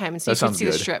 At nighttime, and so you could see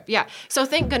the strip. Yeah. So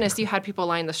thank goodness you had people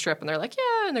lining the strip, and they're like,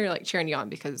 yeah, and they're like cheering you on,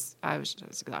 because I was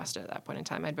exhausted at that point in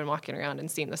time. I'd been walking around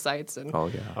and seeing the sights, and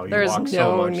there's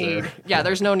no need. Yeah,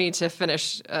 there's no need to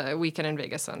finish a weekend in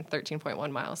Vegas on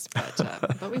 13.1 miles,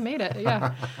 but we made it.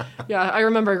 Yeah, yeah. I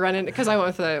remember running because I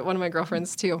went with one of my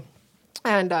girlfriends too.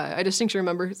 And I distinctly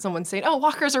remember someone saying, "Oh,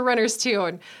 walkers are runners too."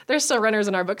 And there's still runners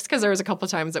in our books because there was a couple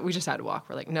of times that we just had to walk.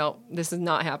 We're like, "No, this is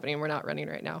not happening. We're not running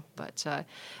right now." But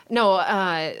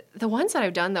the ones that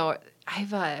I've done though,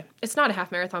 it's not a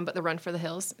half marathon, but the Run for the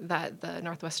Hills that the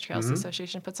Northwest Trails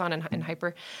Association puts on in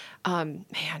Hyper. Man,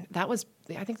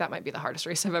 I think that might be the hardest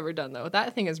race I've ever done though.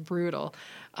 That thing is brutal.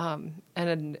 I've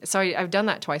done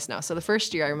that twice now. So the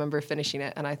first year I remember finishing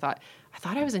it and I thought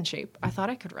I was in shape. I thought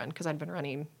I could run because I'd been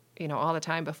running, all the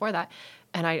time before that.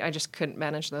 And I just couldn't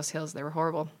manage those hills. They were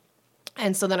horrible.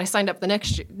 And so then I signed up the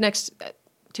next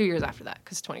 2 years after that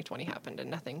because 2020 happened and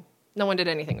no one did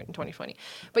anything in 2020.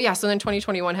 But yeah, so then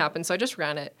 2021 happened. So I just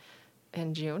ran it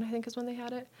in June, I think is when they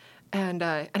had it. And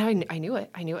I knew it.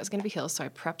 I knew it was going to be hills. So I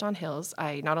prepped on hills.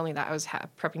 Not only that, I was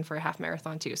prepping for a half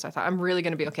marathon too. So I thought I'm really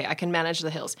going to be okay. I can manage the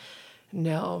hills.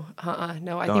 No.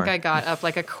 I think I got up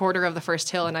like a quarter of the first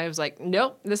hill and I was like,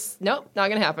 nope, not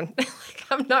going to happen. Like,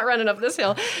 I'm not running up this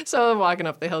hill. So I'm walking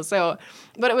up the hill.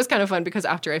 But it was kind of fun because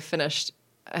after I finished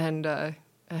and I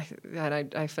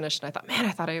finished and I thought, man,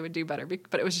 I thought I would do better,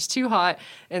 but it was just too hot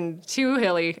and too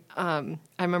hilly. I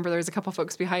remember there was a couple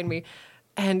folks behind me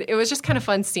and it was just kind of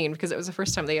fun seeing because it was the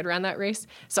first time they had ran that race.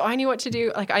 So I knew what to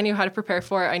do. Like I knew how to prepare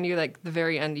for it. I knew like the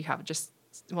very end you have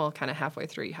kind of halfway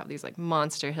through, you have these like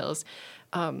monster hills.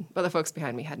 But the folks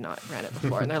behind me had not ran it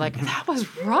before. And they're like, that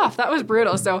was rough. That was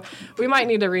brutal. So we might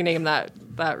need to rename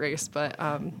that race. But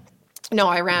no,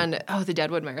 I ran, the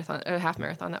Deadwood Marathon, half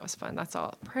marathon. That was fun. That's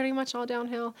pretty much all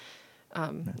downhill.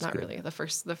 Not good. Really. The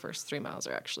first 3 miles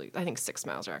are actually, I think 6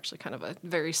 miles are actually kind of a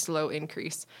very slow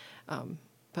increase.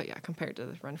 But yeah, compared to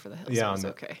the Run for the Hills, it was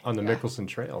okay. On the Mickelson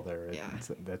Trail there,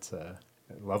 that's a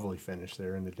lovely finish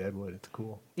there in the Deadwood. It's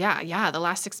cool. Yeah. The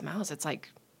last 6 miles, it's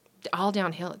like all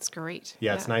downhill. It's great.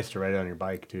 Yeah, it's nice to ride it on your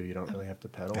bike too. You don't really have to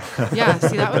pedal. Yeah,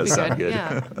 see, that would be good.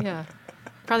 Yeah.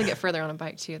 Probably get further on a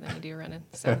bike too than you do running.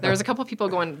 So there was a couple of people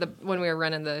going when we were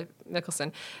running the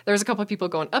Mickelson. There was a couple of people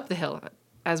going up the hill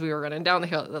as we were running down the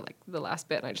hill, like the last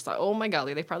bit. And I just thought, oh my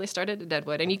golly, they probably started at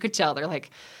Deadwood, and you could tell they're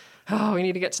like, oh, we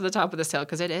need to get to the top of this hill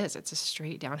because it's a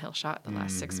straight downhill shot. The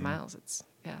last 6 miles,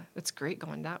 it's great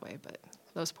going that way, but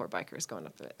those poor bikers going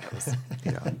up it.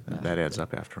 That adds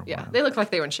up after a while. Yeah, they looked like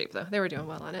they were in shape though. They were doing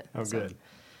well on it. Oh, good.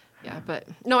 Yeah, but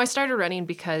no, I started running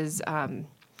because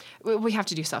we have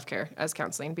to do self-care as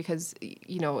counseling because,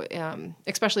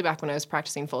 especially back when I was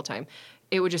practicing full-time,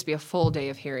 it would just be a full day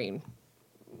of hearing,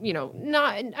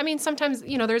 sometimes,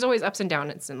 there's always ups and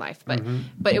downs in life,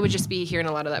 but it would just be hearing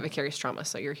a lot of that vicarious trauma.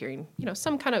 So you're hearing,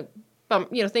 some kind of bump,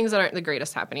 things that aren't the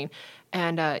greatest happening.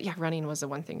 And, running was the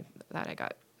one thing that I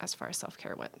got as far as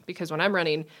self-care went, because when I'm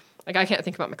running, like I can't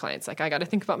think about my clients. Like I got to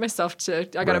think about myself I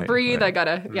got to breathe.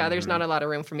 Right. There's not a lot of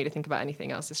room for me to think about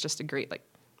anything else. It's just a great,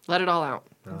 let it all out.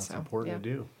 That's important to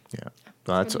do. Yeah.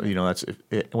 Well,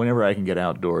 whenever I can get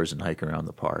outdoors and hike around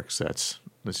the parks, it's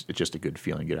just a good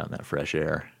feeling, get out in that fresh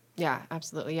air. Yeah,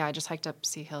 absolutely. Yeah, I just hiked up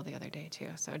Sea Hill the other day too.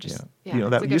 So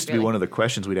that used to be one of the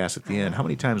questions we'd ask at the end. How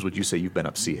many times would you say you've been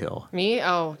up Sea Hill? Me?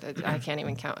 Oh, I can't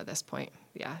even count at this point.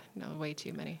 Yeah, no, way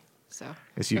too many. So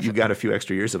you got a few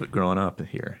extra years of it growing up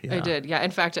here. Yeah. I did. Yeah. In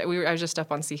fact, I was just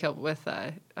up on Sea Hill with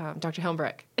Dr.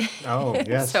 Helmbrecht. Oh,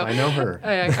 yes. So, I know her.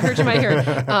 I heard you might hear.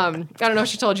 I don't know if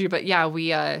she told you, but yeah,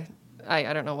 we.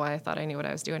 I don't know why I thought I knew what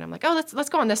I was doing. I'm like, oh, let's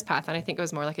go on this path, and I think it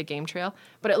was more like a game trail,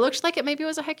 but it looked like it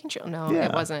was a hiking trail. No,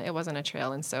 It wasn't. It wasn't a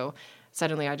trail, and so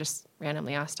suddenly I just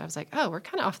randomly asked. I was like, oh, we're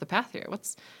kind of off the path here.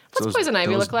 What's poison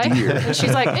ivy look like? And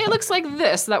she's like, it looks like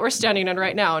this that we're standing in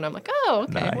right now. And I'm like, oh,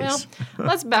 okay, nice. Well,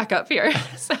 let's back up here.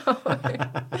 So,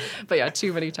 but yeah,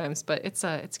 too many times. But it's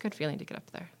a good feeling to get up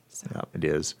there. So. Yeah, it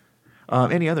is.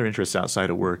 Any other interests outside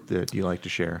of work that you like to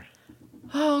share?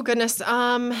 Oh, goodness. There's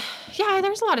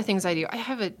a lot of things I do. I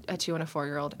have a 2 and a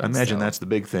 4-year-old. I imagine that's the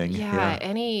big thing. Yeah,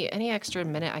 any extra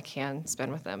minute I can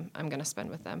spend with them, I'm going to spend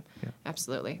with them. Yeah.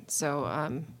 Absolutely. So,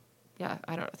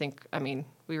 I don't think,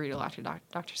 we read a lot of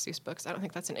Dr. Seuss books. I don't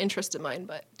think that's an interest of mine,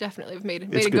 but definitely have made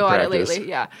a go at it lately.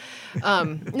 Yeah.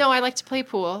 No, I like to play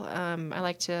pool. I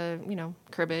like to,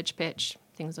 cribbage, pitch,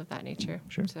 things of that nature.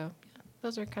 Sure. So,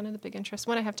 those are kind of the big interests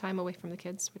when I have time away from the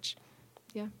kids, which,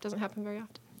 doesn't happen very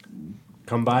often.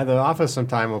 Come by the office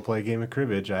sometime. We'll play a game of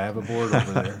cribbage. I have a board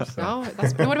over there. So. Oh,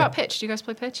 what about pitch? Do you guys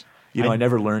play pitch? I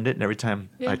never learned it, and every time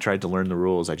I tried to learn the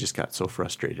rules, I just got so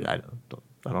frustrated. I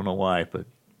don't know why, but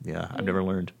I've never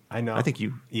learned. I know. I think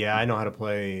you. Yeah, I know how to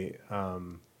play.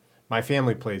 My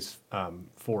family plays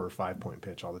 4 or 5 point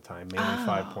pitch all the time, mainly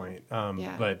 5 point.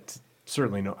 But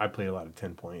certainly I played a lot of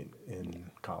 10 point in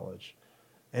college.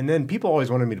 And then people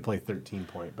always wanted me to play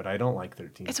 13-point, but I don't like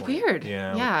 13-point. It's weird.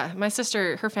 Yeah. Yeah. My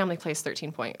sister, her family plays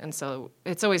 13-point. And so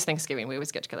it's always Thanksgiving. We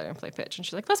always get together and play pitch. And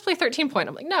she's like, let's play 13-point.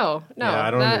 I'm like, no. Yeah,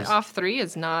 I don't that off 3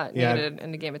 is not Yeah. needed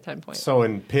in a game of 10 points. So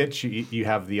in pitch, you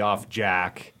have the off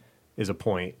jack is a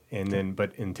point, and then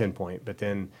but in 10-point, but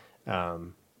then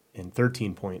in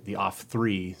 13-point, the off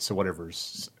 3, so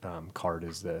whatever's card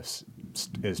is this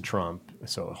is trump,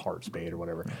 so heart, spade, or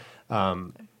whatever.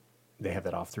 They have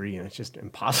that off 3, and it's just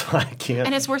impossible. I can't.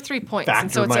 And it's worth 3 points. Factor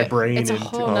and so my brain it's a into-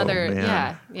 whole Oh, nother,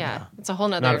 man. yeah. It's a whole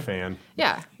nother. Not a fan.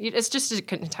 Yeah. It's just an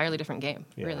entirely different game,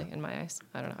 Yeah. really, in my eyes.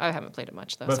 I don't know. I haven't played it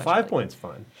much, though. But so I should 5-point's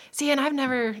fun. See, and I've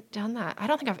never done that. I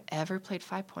don't think I've ever played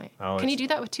 5-point. Oh, Can you it's- do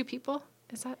that with 2 people?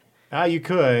 Is that? You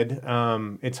could.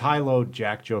 It's high-low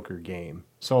Jack-Joker game.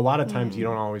 So a lot of times you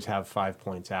don't always have 5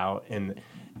 points out. And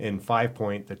in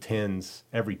 5-point, the 10s,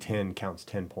 every 10 counts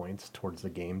 10 points towards the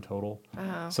game total.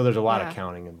 Oh, So there's a lot yeah. of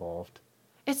counting involved.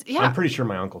 It's, yeah. I'm pretty sure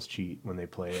my uncles cheat when they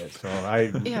play it. So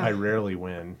Yeah. I rarely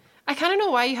win. I kind of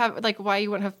know why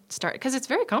you wouldn't have started, because it's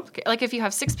very complicated. Like if you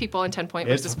have 6 people in 10-point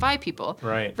It's- versus 5 people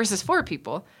Right. versus 4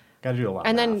 people. Got to do a lot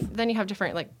And of math. then you have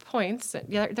different points.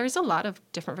 Yeah, there's a lot of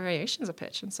different variations of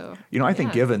pitch, and so I think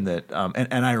yeah. given that,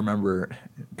 and I remember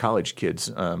college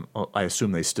kids, I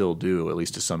assume they still do, at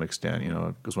least to some extent,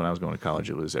 because when I was going to college,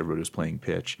 everybody was playing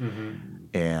pitch.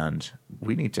 And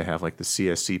we need to have like the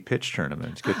CSC pitch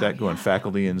tournament, get that going,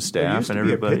 faculty and staff used and to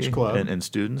be a everybody pitch club. and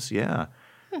students. Yeah.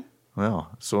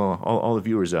 Well, so all the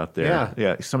viewers out there,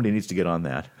 Yeah. somebody needs to get on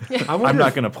that. I wonder I'm not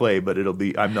if- going to play, but it'll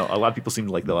be. I know a lot of people seem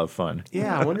like they'll have fun.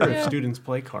 Yeah, I wonder if Yeah. students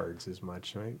play cards as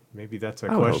much. Right? Maybe that's a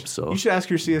I would question. hope so. You should ask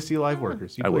your CSC live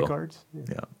workers. You I play will. cards?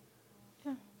 Yeah.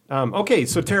 Okay,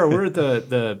 so Tara, we're at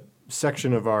the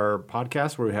section of our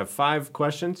podcast where we have 5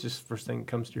 questions. Just first thing that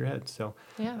comes to your head. So,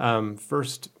 Yeah.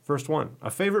 first one, a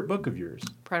favorite book of yours?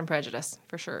 Pride and Prejudice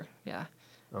for sure. Yeah.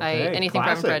 Okay, Anything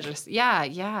Pride and classic. Prejudice.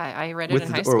 Yeah. I read it in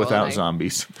high With school. or without and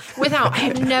zombies. Without. I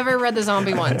have never read the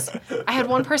zombie ones. I had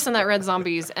one person that read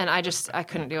zombies, and I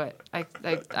couldn't do it.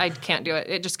 I can't do it.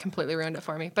 It just completely ruined it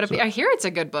for me. But I hear it's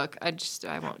a good book. I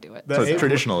won't do it. The So Abe-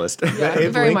 traditionalist. Yeah, The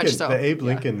Abe very Lincoln, much so. The Abe Yeah.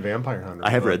 Lincoln Vampire Hunter. I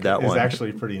have book read that is one.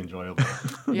 actually pretty enjoyable.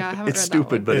 Yeah, I haven't It's read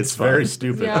stupid, that but one. it's fun. very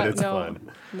stupid, Yeah, but it's no,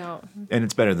 fun. No. And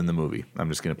it's better than the movie. I'm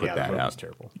just going to put Yeah, that the movie's out.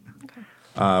 terrible.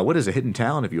 What is a hidden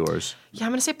talent of yours? Yeah,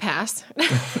 I'm gonna say pass.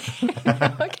 Can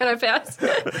I pass?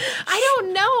 I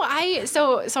don't know.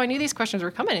 So I knew these questions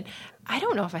were coming. And I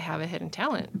don't know if I have a hidden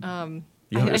talent. You haven't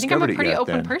I think I'm discovered a it pretty yet,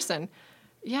 open then. person.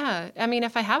 Yeah, I mean,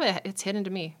 if I have it, it's hidden to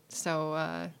me. So All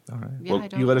right. yeah, Well, I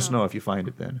don't you let us know if you find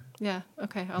it then. Yeah.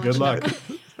 Okay. I'll Good let luck.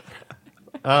 you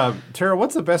know. Tara,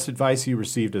 what's the best advice you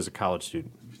received as a college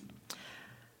student?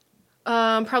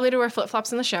 Probably to wear flip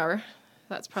flops in the shower.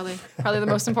 That's probably the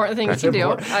most important thing you That's can do,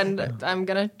 important. and I'm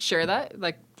gonna share that.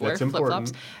 Like wear That's flip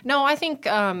flops. important. No, I think.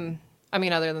 I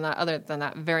mean, other than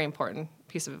that, very important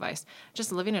piece of advice.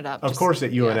 Just living it up. Of Just- course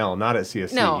at UNL, yeah. not at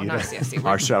CSC. No, You not know. CSC.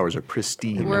 Our showers are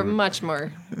pristine. We're much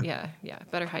more,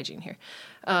 better hygiene here.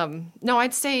 No,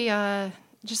 I'd say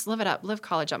just live it up, live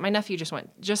college up. My nephew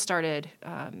just started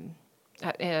up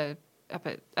at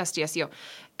SDSU,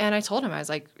 and I told him, I was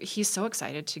like, he's so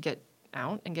excited to get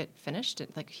out and get finished.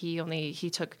 Like he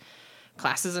took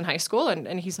classes in high school,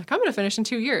 and he's like, I'm going to finish in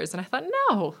 2 years. And I thought,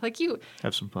 no, like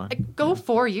Have some fun. go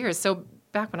 4 years. So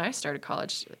back when I started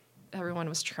college, everyone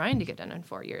was trying to get done in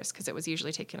 4 years because it was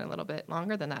usually taking a little bit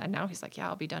longer than that. And now he's like, yeah,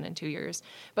 I'll be done in 2 years.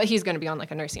 But he's going to be on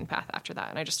like a nursing path after that.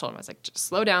 And I just told him, I was like, just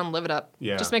slow down, live it up.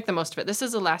 Yeah. Just make the most of it. This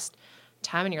is the last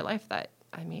time in your life that,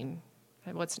 I mean,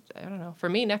 I don't know. For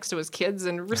me, next it was kids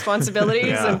and responsibilities.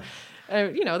 Yeah.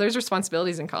 And, there's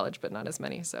responsibilities in college, but not as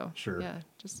many. So, Sure. yeah,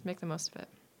 just make the most of it.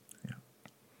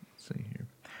 Let's see here.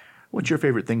 What's your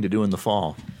favorite thing to do in the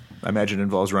fall? I imagine it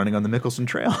involves running on the Mickelson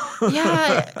Trail.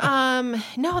 Yeah.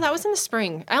 No, that was in the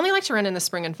spring. I only like to run in the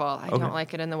spring and fall. I Okay. don't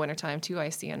like it in the wintertime. Too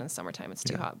icy, and in the summertime it's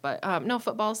too hot. But no,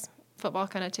 football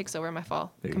kind of takes over my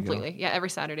fall There you completely. Yeah, every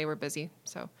Saturday we're busy.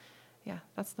 So, yeah,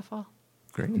 that's the fall.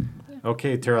 Great.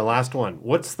 Okay, Tara, last one.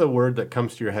 What's the word that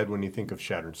comes to your head when you think of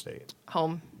Shattered State?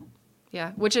 Home.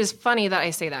 Yeah, which is funny that I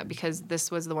say that because this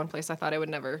was the one place I thought I'd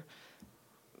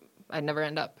never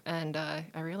end up. And I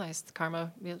realized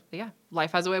karma, yeah,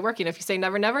 life has a way of working. If you say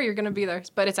never, never, you're going to be there.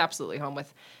 But it's absolutely home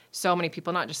with so many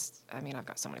people, not just, I mean, I've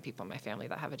got so many people in my family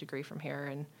that have a degree from here,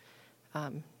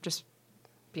 and just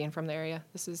being from the area,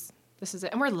 this is it.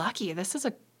 And we're lucky. This is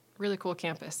a really cool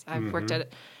campus. I've worked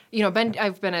at,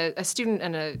 I've been a student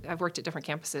and I've worked at different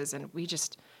campuses, and we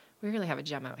really have a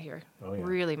gem out here. Oh, yeah.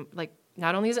 Really, like,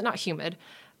 not only is it not humid,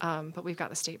 but we've got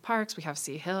the state parks, we have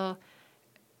Sea Hill.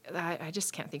 I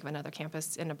just can't think of another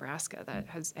campus in Nebraska that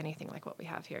has anything like what we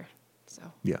have here. So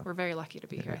Yeah. we're very lucky to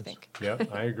be here, I think. Yeah,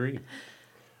 I agree.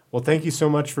 Well, thank you so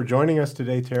much for joining us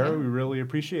today, Tara. Yeah. We really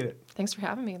appreciate it. Thanks for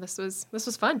having me. This was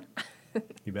fun.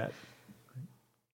 You bet.